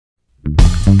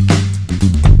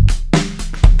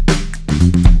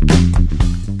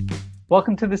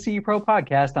Welcome to the CE Pro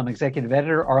podcast. I'm Executive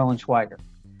Editor Arlen Schweiger.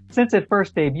 Since it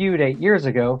first debuted 8 years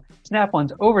ago, Snap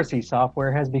One's OvrC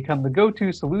software has become the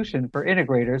go-to solution for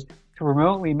integrators to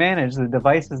remotely manage the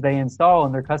devices they install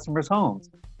in their customers' homes.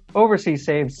 OvrC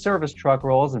saves service truck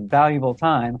rolls and valuable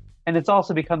time, and it's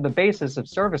also become the basis of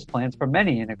service plans for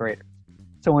many integrators.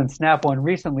 So when Snap One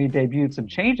recently debuted some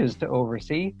changes to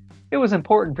OvrC, it was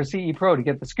important for CE Pro to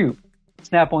get the scoop.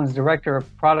 Snap One's Director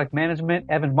of Product Management,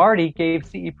 Evan Marty, gave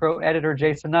CE Pro editor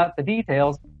Jason Nutt the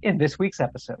details in this week's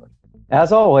episode.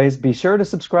 As always, be sure to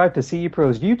subscribe to CE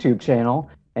Pro's YouTube channel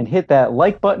and hit that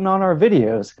like button on our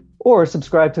videos, or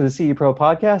subscribe to the CE Pro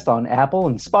podcast on Apple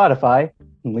and Spotify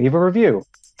and leave a review.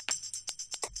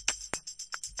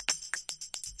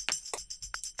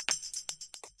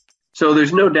 So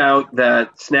there's no doubt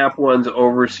that Snap One's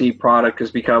OvrC product has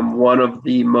become one of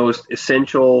the most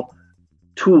essential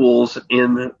tools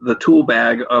in the tool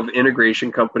bag of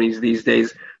integration companies these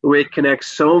days. The way it connects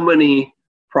so many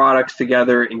products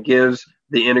together and gives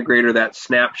the integrator that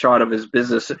snapshot of his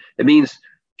business. It means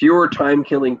fewer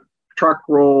time-killing truck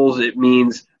rolls. It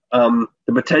means the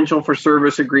potential for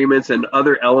service agreements and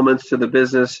other elements to the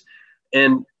business.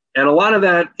 And a lot of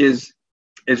that is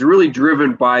really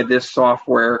driven by this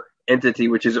software entity,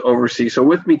 which is OvrC. So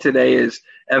with me today is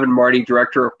Evan Marty,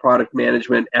 Director of Product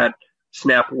Management at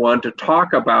Snap One, to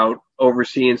talk about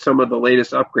OvrC and some of the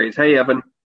latest upgrades. Hey, Evan.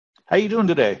 How you doing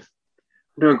today?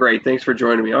 I'm doing great. Thanks for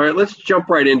joining me. All right, let's jump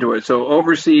right into it. So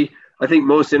OvrC, I think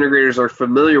most integrators are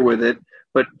familiar with it,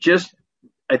 but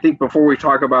I think before we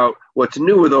talk about what's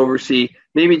new with OvrC,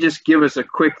 maybe just give us a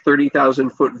quick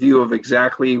 30,000-foot view of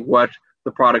exactly what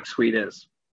the product suite is.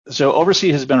 So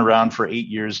OvrC has been around for 8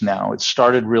 years now. It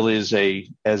started really as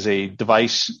a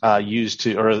device used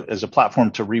to, or as a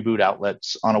platform to reboot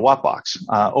outlets on a Wattbox.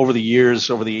 Over the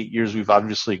 8 years, we've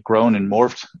obviously grown and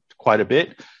morphed quite a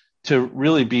bit to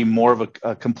really be more of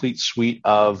a complete suite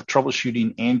of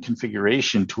troubleshooting and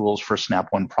configuration tools for Snap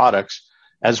One products,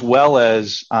 as well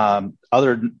as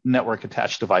other network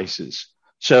attached devices.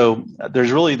 So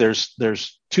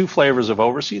there's two flavors of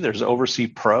OvrC. There's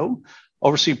OvrC Pro.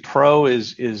 OvrC Pro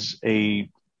is an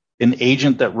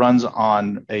agent that runs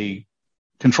on a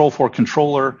Control4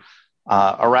 controller,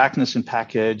 Arachnus and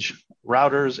PackEdge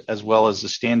routers, as well as the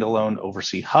standalone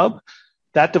OvrC Hub.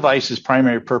 That device's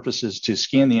primary purpose is to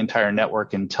scan the entire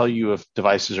network and tell you if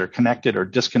devices are connected or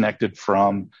disconnected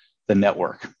from the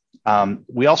network.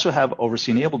 We also have OvrC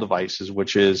enabled devices,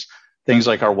 which is things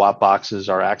like our Wattboxes,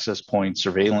 our access points,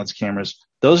 surveillance cameras.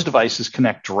 Those devices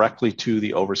connect directly to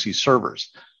the OvrC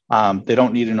servers. They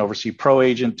don't need an OvrC Pro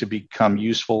agent to become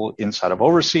useful inside of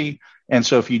OvrC. And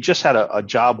so if you just had a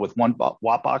job with one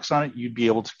Wattbox on it, you'd be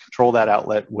able to control that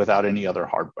outlet without any other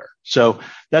hardware. So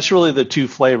that's really the two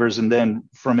flavors. And then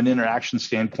from an interaction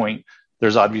standpoint,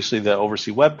 there's obviously the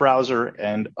OvrC web browser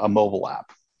and a mobile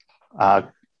app.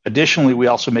 Additionally, we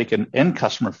also make an end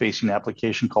customer facing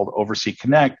application called OvrC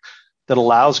Connect that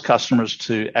allows customers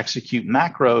to execute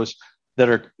macros that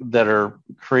are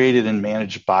created and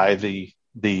managed by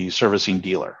the servicing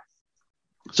dealer.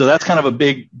 So that's kind of a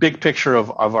big picture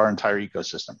of our entire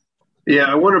ecosystem. Yeah,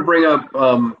 I want to bring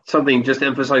up something, just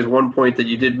emphasize one point that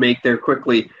you did make there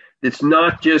quickly. It's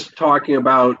not just talking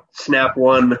about Snap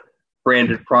One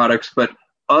branded products, but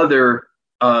other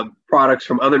products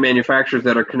from other manufacturers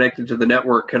that are connected to the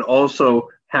network can also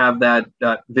have that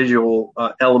visual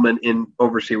element in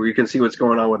OvrC where you can see what's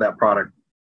going on with that product.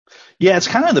 Yeah, it's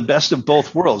kind of the best of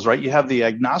both worlds, right? You have the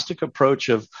agnostic approach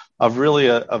of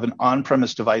an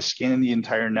on-premise device scanning the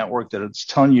entire network that it's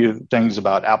telling you things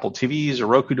about Apple TVs or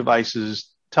Roku devices,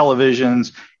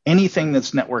 televisions, anything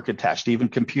that's network attached, even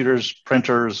computers,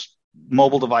 printers,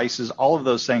 mobile devices, all of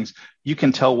those things, you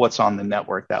can tell what's on the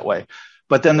network that way.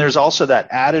 But then there's also that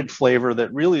added flavor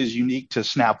that really is unique to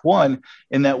Snap One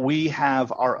in that we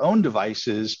have our own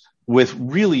devices with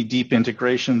really deep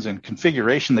integrations and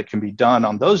configuration that can be done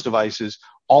on those devices,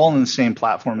 all in the same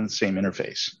platform and the same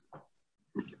interface.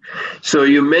 So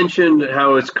you mentioned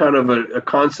how it's kind of a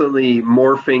constantly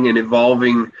morphing and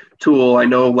evolving tool. I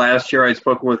know last year I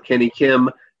spoke with Kenny Kim,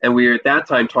 and we were at that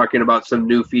time talking about some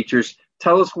new features.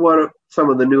 Tell us what some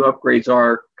of the new upgrades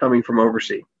are coming from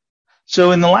OvrC.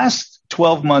 So in the last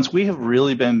 12 months,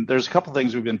 there's a couple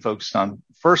things we've been focused on.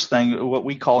 First thing, what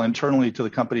we call internally to the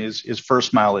company is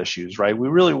first mile issues, right? We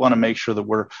really want to make sure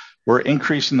that we're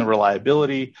increasing the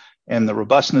reliability and the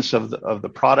robustness of the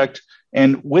product.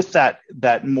 And with that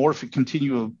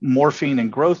continual morphing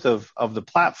and growth of the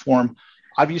platform,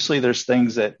 obviously there's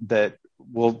things that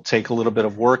will take a little bit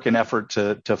of work and effort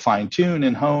to fine tune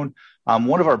and hone.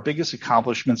 One of our biggest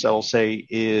accomplishments, I will say,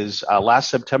 is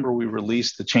last September we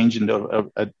released the change in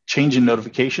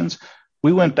notifications.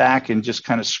 we went back and just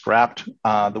kind of scrapped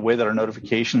the way that our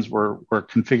notifications were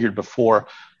configured before,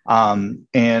 and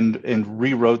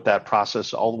rewrote that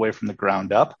process all the way from the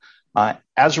ground up.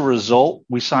 As a result,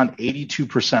 we saw an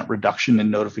 82% reduction in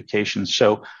notifications.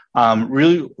 So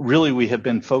really, we have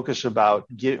been focused about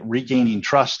regaining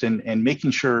trust and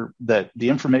making sure that the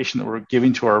information that we're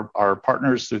giving to our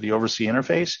partners through the Oversee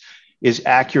interface is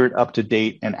accurate, up to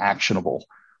date, and actionable.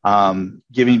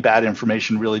 Giving bad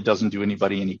information really doesn't do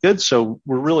anybody any good. So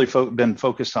we're really been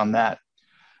focused on that.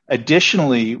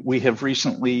 Additionally, we have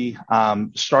recently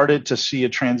started to see a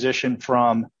transition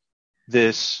from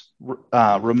this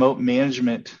remote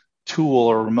management tool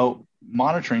or remote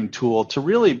monitoring tool to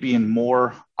really being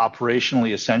more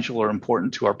operationally essential or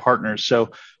important to our partners.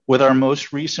 So with our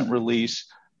most recent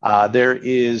release, there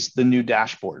is the new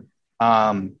dashboard.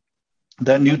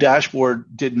 That new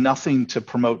dashboard did nothing to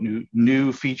promote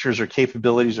new features or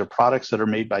capabilities or products that are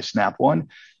made by Snap One.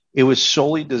 It was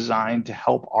solely designed to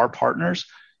help our partners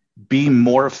be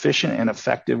more efficient and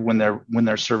effective when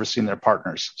they're servicing their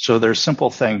partners. So there's simple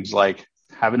things like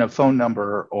having a phone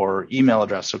number or email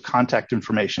address, so contact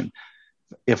information.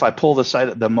 If I pull the site,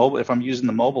 if I'm using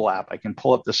the mobile app, I can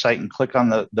pull up the site and click on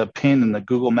the pin in the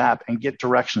Google Map and get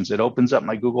directions. It opens up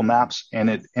my Google Maps and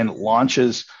it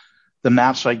launches the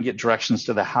map so I can get directions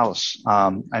to the house.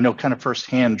 I know kind of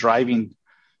firsthand driving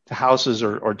to houses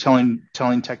or telling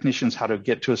technicians how to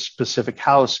get to a specific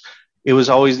house. It was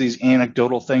always these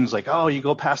anecdotal things like, oh, you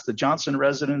go past the Johnson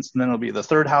residence and then it'll be the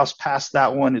third house past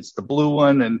that one. It's the blue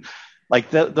one. And like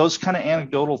those kind of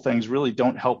anecdotal things really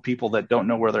don't help people that don't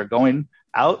know where they're going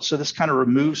out. So this kind of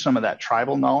removes some of that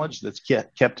tribal knowledge that's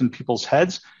kept in people's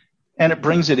heads, and it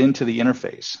brings it into the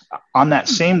interface. On that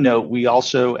same note, we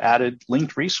also added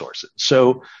linked resources.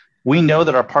 So we know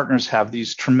that our partners have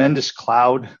these tremendous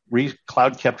cloud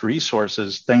kept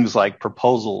resources, things like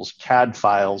proposals, CAD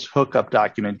files, hookup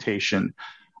documentation,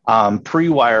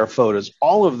 pre-wire photos.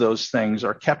 All of those things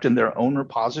are kept in their own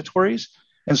repositories.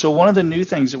 And so one of the new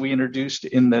things that we introduced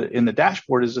in the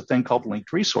dashboard is a thing called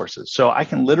linked resources. So I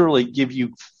can literally give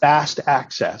you fast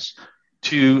access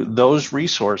to those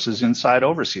resources inside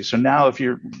Oversee. So now if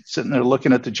you're sitting there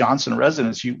looking at the Johnson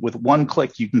residence, with one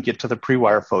click, you can get to the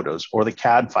pre-wire photos or the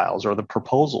CAD files or the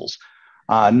proposals,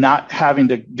 not having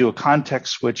to do a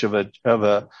context switch of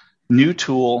a new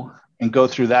tool and go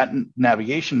through that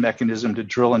navigation mechanism to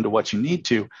drill into what you need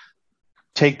to.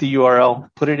 Take the URL,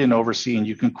 put it in Oversee, and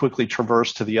you can quickly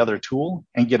traverse to the other tool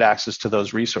and get access to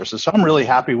those resources. So I'm really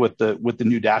happy with the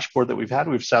new dashboard that we've had.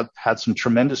 We've had some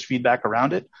tremendous feedback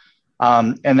around it.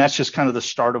 And that's just kind of the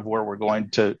start of where we're going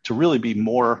to really be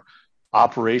more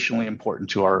operationally important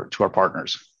to our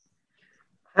partners.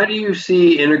 How do you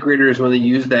see integrators when they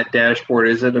use that dashboard?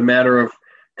 Is it a matter of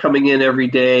coming in every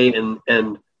day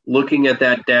and looking at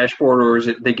that dashboard, or is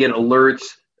it they get alerts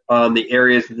on the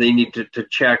areas that they need to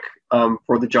check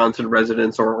for the Johnson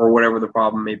residence or whatever the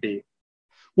problem may be?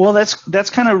 Well, that's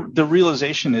kind of the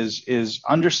realization is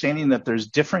understanding that there's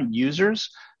different users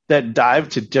that dive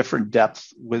to different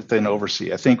depths within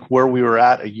Oversee. I think where we were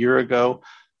at a year ago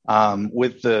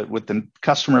with the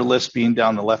customer list being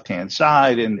down the left-hand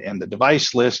side and the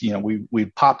device list, we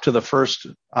popped to the first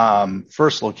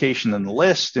location in the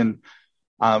list, and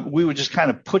we would just kind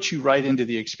of put you right into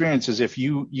the experience as if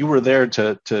you were there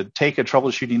to take a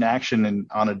troubleshooting action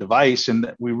on a device.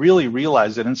 And we really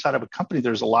realized that inside of a company,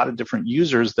 there's a lot of different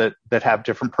users that have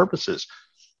different purposes.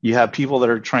 You have people that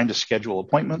are trying to schedule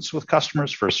appointments with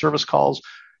customers for service calls.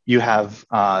 You have,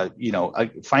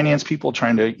 finance people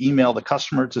trying to email the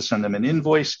customer to send them an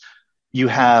invoice. You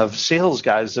have sales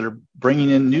guys that are bringing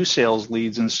in new sales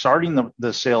leads and starting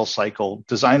the sales cycle,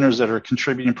 designers that are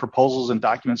contributing proposals and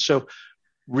documents. So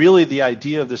really the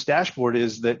idea of this dashboard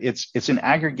is that it's an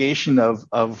aggregation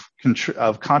of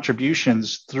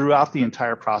contributions throughout the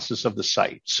entire process of the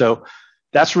site. So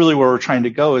that's really where we're trying to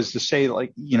go, is to say,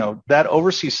 that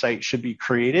Oversee site should be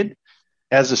created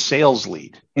as a sales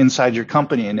lead inside your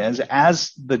company. And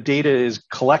as the data is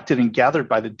collected and gathered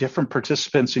by the different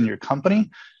participants in your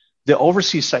company, the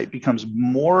Oversee site becomes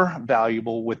more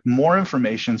valuable with more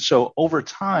information. So over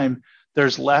time,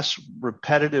 there's less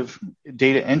repetitive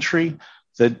data entry,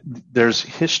 that there's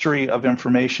history of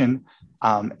information,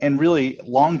 and really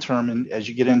long-term. And as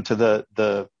you get into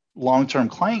the long-term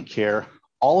client care,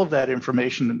 all of that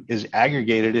information is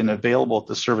aggregated and available at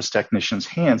the service technician's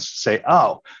hands to say,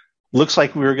 oh, looks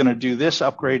like we were going to do this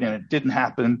upgrade and it didn't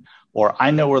happen, or I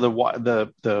know where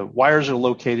the wires are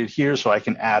located here, so I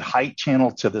can add height channel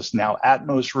to this now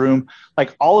Atmos room.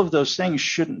 Like all of those things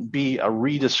shouldn't be a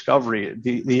rediscovery.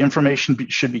 The information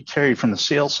should be carried from the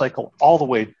sales cycle all the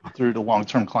way through to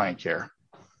long-term client care.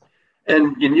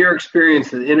 And in your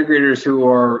experience, the integrators who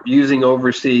are using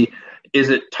OvrC, is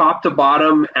it top to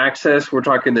bottom access? We're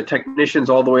talking the technicians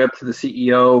all the way up to the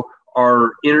CEO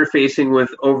are interfacing with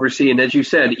OvrC. And as you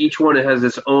said, each one has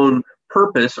its own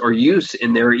purpose or use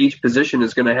in there. Each position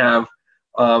is going to have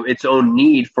its own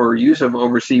need for use of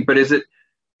OvrC. But is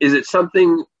it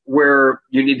something where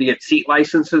you need to get seat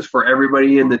licenses for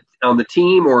everybody on the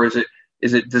team, or is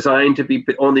it designed to be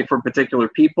only for particular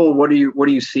people? What do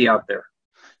you see out there?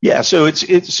 Yeah, so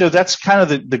so that's kind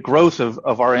of the growth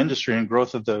of our industry and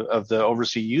growth of the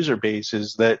OvrC user base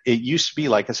is that it used to be,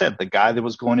 like I said, the guy that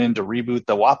was going in to reboot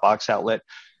the Wattbox outlet.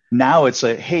 Now it's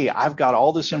like, hey, I've got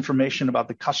all this information about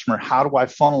the customer. How do I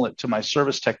funnel it to my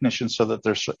service technicians so that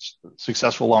they're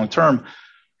successful long term?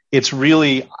 It's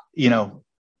really,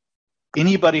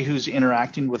 anybody who's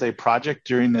interacting with a project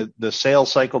during the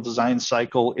sales cycle, design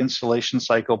cycle, installation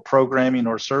cycle, programming,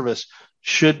 or service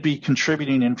should be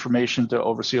contributing information to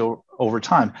OvrC over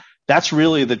time. That's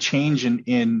really the change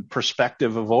in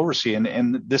perspective of OvrC.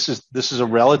 And this is a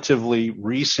relatively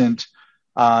recent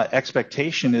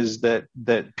expectation, is that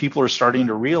people are starting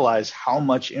to realize how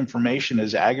much information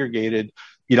is aggregated.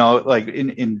 Like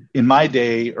in my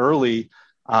day early,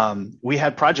 we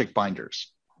had project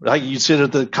binders. Like you'd sit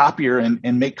at the copier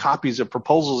and make copies of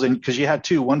proposals, and because you had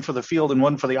two, one for the field and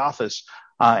one for the office.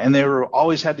 And they were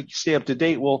always had to stay up to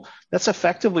date. Well, that's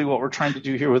effectively what we're trying to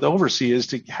do here with OvrC, is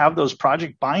to have those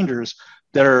project binders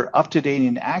that are up to date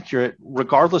and accurate,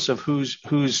 regardless of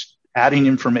who's adding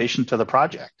information to the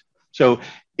project. So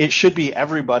it should be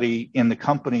everybody in the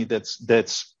company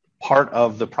that's part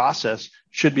of the process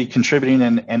should be contributing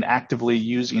and actively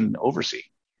using OvrC.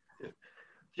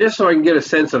 Just so I can get a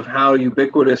sense of how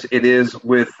ubiquitous it is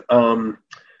with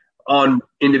on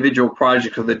individual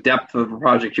projects, or the depth of a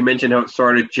project. You mentioned how it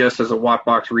started just as a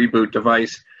Wattbox reboot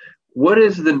device. What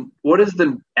is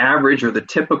the average or the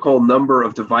typical number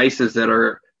of devices that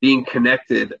are being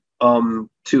connected to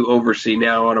OvrC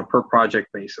now on a per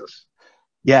project basis?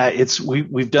 Yeah,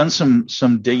 we've done some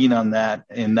digging on that.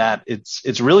 In that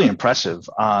it's really impressive.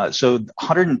 So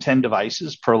 110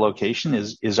 devices per location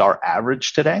is our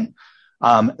average today.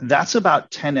 That's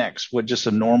about 10x what just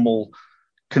a normal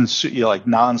like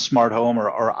non-smart home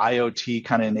or IoT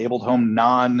kind of enabled home,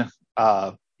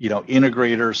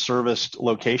 integrator serviced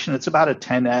location. It's about a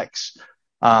 10x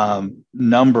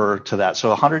number to that. So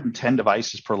 110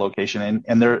 devices per location,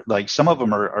 and they're like, some of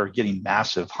them are getting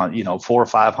massive, 400 or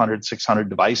 500, 600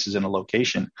 devices in a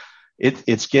location.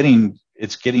 It's getting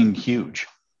huge.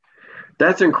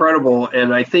 That's incredible.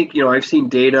 And I think, I've seen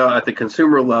data at the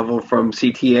consumer level from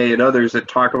CTA and others that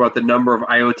talk about the number of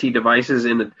IoT devices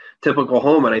in a typical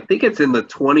home. And I think it's in the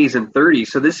 20s and 30s.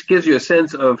 So this gives you a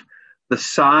sense of the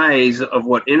size of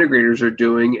what integrators are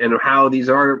doing and how these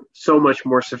are so much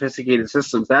more sophisticated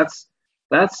systems. That's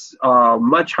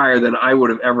much higher than I would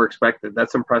have ever expected.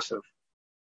 That's impressive.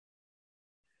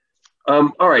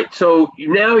 All right. So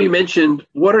now you mentioned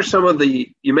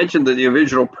you mentioned the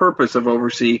original purpose of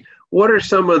OvrC. What are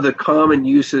some of the common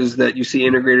uses that you see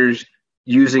integrators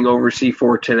using OvrC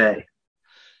for today?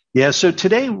 Yeah, so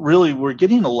today, really, we're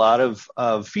getting a lot of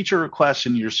feature requests,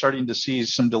 and you're starting to see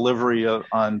some delivery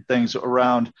on things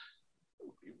around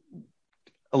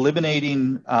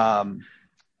eliminating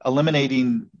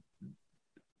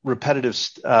repetitive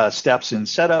steps in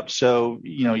setup. So,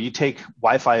 you take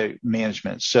Wi-Fi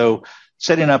management. So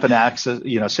setting up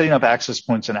access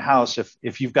points in a house.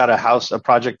 If you've got a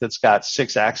project that's got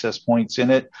 6 access points in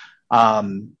it,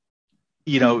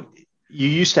 you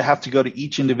used to have to go to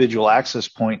each individual access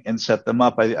point and set them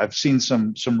up. I've seen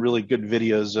some really good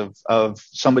videos of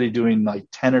somebody doing like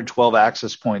 10 or 12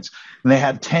 access points, and they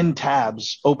had 10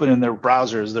 tabs open in their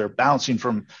browsers. They're bouncing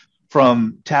from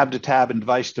tab to tab and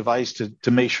device to device to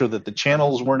make sure that the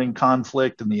channels weren't in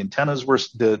conflict and the antennas were,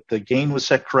 the gain was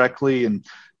set correctly and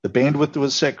the bandwidth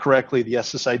was set correctly. The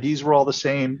SSIDs were all the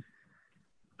same,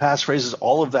 passphrases,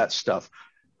 all of that stuff.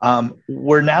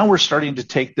 We're starting to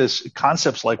take this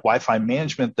concepts like Wi-Fi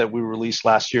management that we released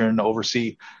last year in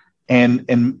OvrC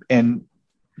and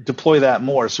deploy that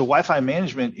more. So Wi-Fi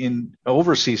management in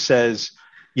OvrC says,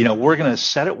 we're going to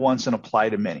set it once and apply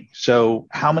to many. So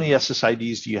how many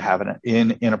SSIDs do you have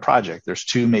in a project? There's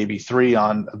 2, maybe 3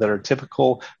 that are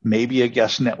typical, maybe a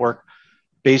guest network.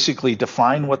 Basically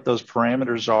define what those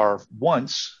parameters are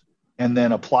once and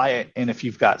then apply it. And if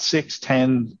you've got 6,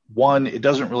 10, 1, it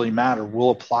doesn't really matter.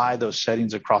 We'll apply those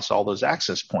settings across all those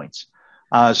access points.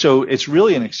 So it's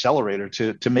really an accelerator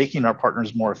to making our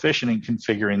partners more efficient in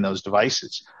configuring those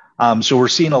devices. So we're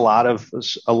seeing a lot of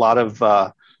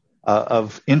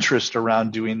interest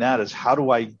around doing that. Is how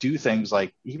do I do things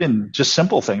like even just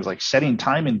simple things like setting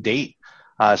time and date,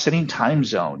 setting time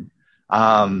zone.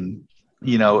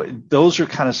 Those are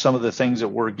kind of some of the things that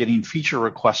we're getting feature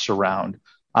requests around.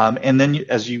 And then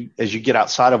as you get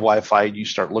outside of Wi-Fi and you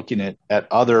start looking at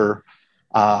other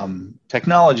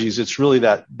technologies, it's really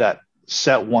that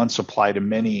set once, apply to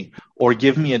many, or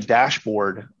give me a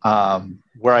dashboard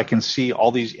where I can see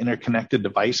all these interconnected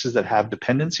devices that have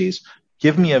dependencies.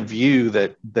 Give me a view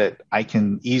that I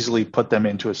can easily put them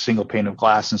into a single pane of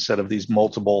glass instead of these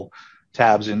multiple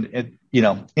tabs. And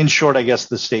in short, I guess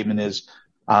the statement is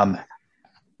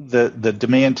the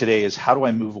demand today is, how do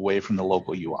I move away from the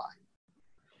local UI?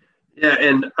 Yeah,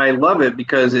 and I love it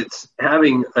because it's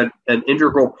having an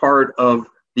integral part of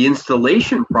the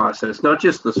installation process, not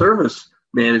just the service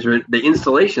management, the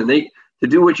installation. To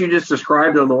do what you just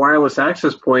described on the wireless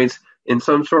access points in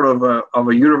some sort of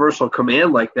a universal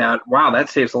command like that. Wow, that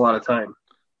saves a lot of time.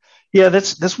 Yeah,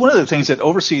 that's one of the things that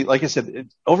Oversee, like I said,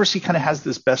 Oversee kind of has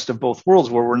this best of both worlds,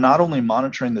 where we're not only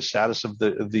monitoring the status of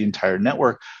the entire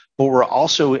network, but we're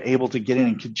also able to get in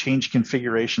and change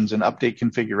configurations and update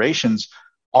configurations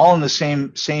all in the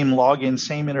same login,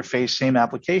 same interface, same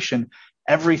application.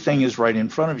 Everything is right in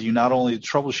front of you, not only the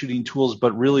troubleshooting tools,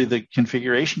 but really the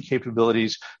configuration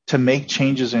capabilities to make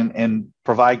changes and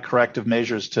provide corrective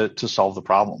measures to solve the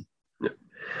problem. Yeah.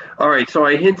 All right. So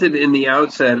I hinted in the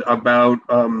outset about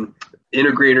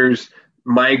integrators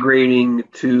migrating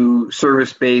to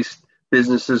service-based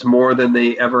businesses more than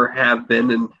they ever have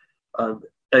been. And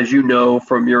as you know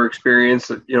from your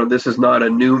experience, this is not a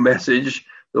new message.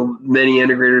 Many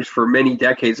integrators for many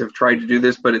decades have tried to do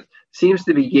this, but it seems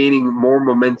to be gaining more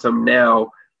momentum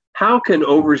now. How can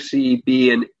Oversee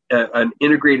be an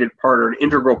integrated part or an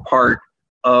integral part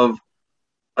of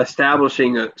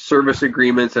establishing a service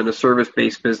agreements and a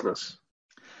service-based business?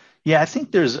 Yeah, I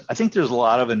think there's a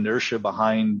lot of inertia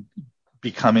behind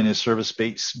becoming a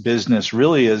service-based business,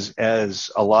 really,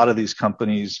 as a lot of these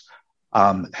companies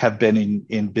have been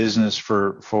in business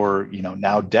for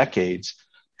now decades.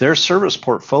 Their service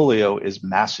portfolio is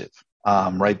massive,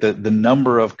 right? The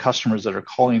number of customers that are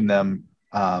calling them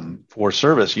for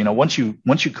service, once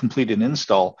you complete an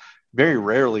install, very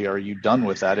rarely are you done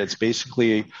with that. It's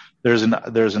basically there's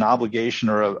an obligation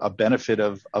or a benefit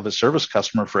of a service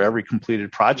customer for every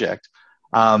completed project.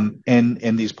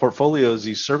 And these portfolios,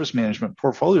 these service management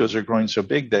portfolios, are growing so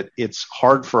big that it's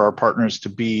hard for our partners to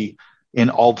be in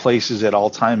all places at all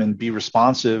time and be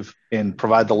responsive and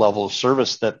provide the level of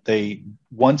service that they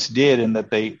once did and that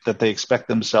they expect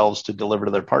themselves to deliver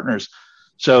to their partners.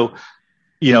 So,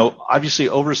 obviously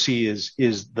Oversee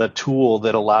is the tool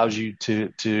that allows you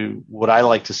to what I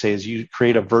like to say is you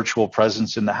create a virtual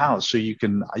presence in the house. So you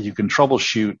can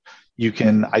troubleshoot, you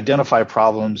can identify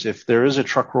problems. If there is a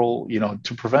truck roll,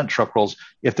 to prevent truck rolls,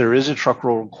 if there is a truck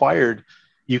roll required,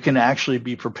 you can actually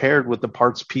be prepared with the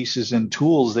parts, pieces, and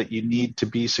tools that you need to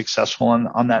be successful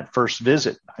on that first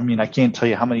visit. I mean, I can't tell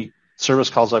you how many service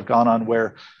calls I've gone on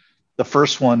where the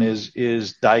first one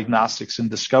is diagnostics and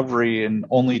discovery, and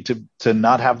only to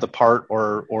not have the part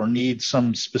or need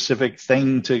some specific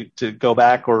thing to go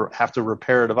back or have to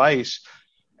repair a device,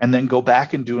 and then go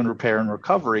back and do a repair and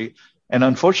recovery. And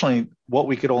unfortunately, what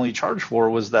we could only charge for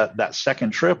was that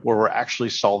second trip where we're actually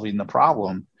solving the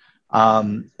problem.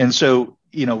 And so,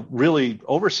 really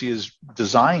Oversee is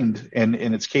designed and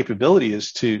its capability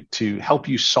is to help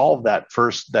you solve that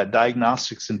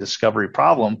diagnostics and discovery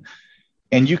problem.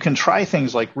 And you can try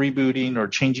things like rebooting or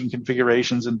changing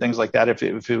configurations and things like that if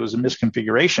it was a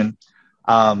misconfiguration.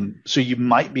 So you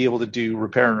might be able to do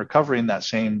repair and recovery in that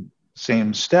same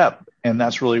step. And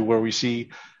that's really where we see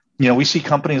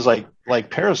companies like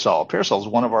Parasol. Parasol is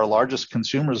one of our largest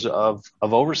consumers of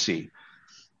Oversee.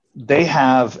 They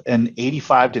have an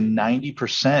 85 to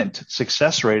 90%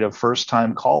 success rate of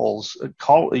first-time call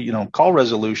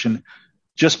resolution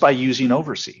just by using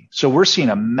Oversee. So we're seeing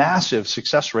a massive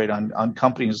success rate on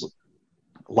companies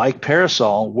like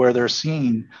Parasol, where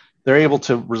they're able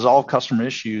to resolve customer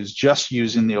issues just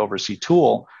using the Oversee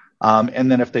tool.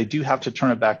 And then if they do have to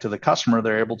turn it back to the customer,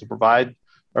 they're able to provide,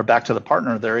 or back to the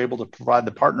partner, they're able to provide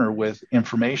the partner with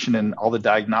information and all the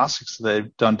diagnostics that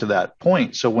they've done to that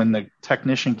point. So when the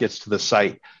technician gets to the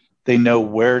site, they know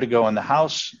where to go in the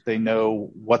house, they know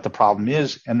what the problem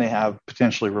is, and they have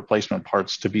potentially replacement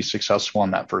parts to be successful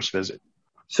on that first visit.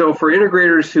 So for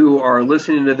integrators who are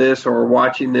listening to this or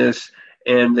watching this,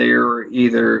 and they're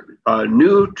either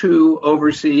new to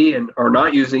Oversee and are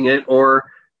not using it,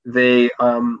 or they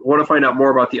want to find out more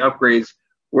about the upgrades,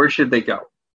 where should they go?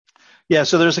 Yeah,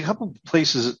 so there's a couple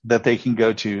places that they can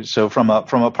go to. So from a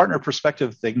partner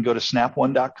perspective, they can go to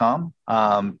snap1.com.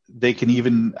 They can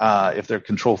even, if they're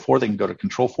Control4, they can go to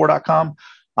control4.com,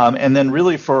 And then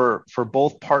really for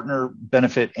both partner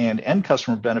benefit and end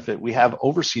customer benefit, we have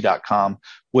oversee.com,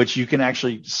 which you can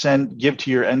actually give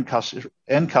to your end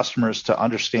customers to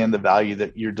understand the value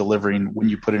that you're delivering when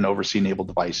you put an Oversee enabled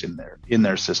device in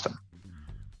their system.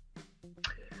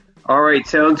 All right,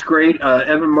 sounds great.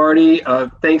 Evan, Marty,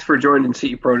 thanks for joining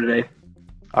CE Pro today.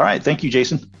 All right, thank you,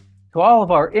 Jason. To all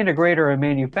of our integrator and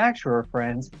manufacturer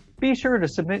friends, be sure to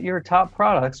submit your top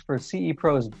products for CE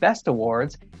Pro's Best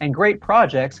Awards and great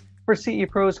projects for CE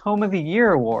Pro's Home of the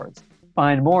Year Awards.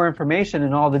 Find more information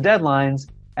and all the deadlines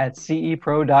at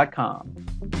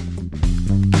cepro.com.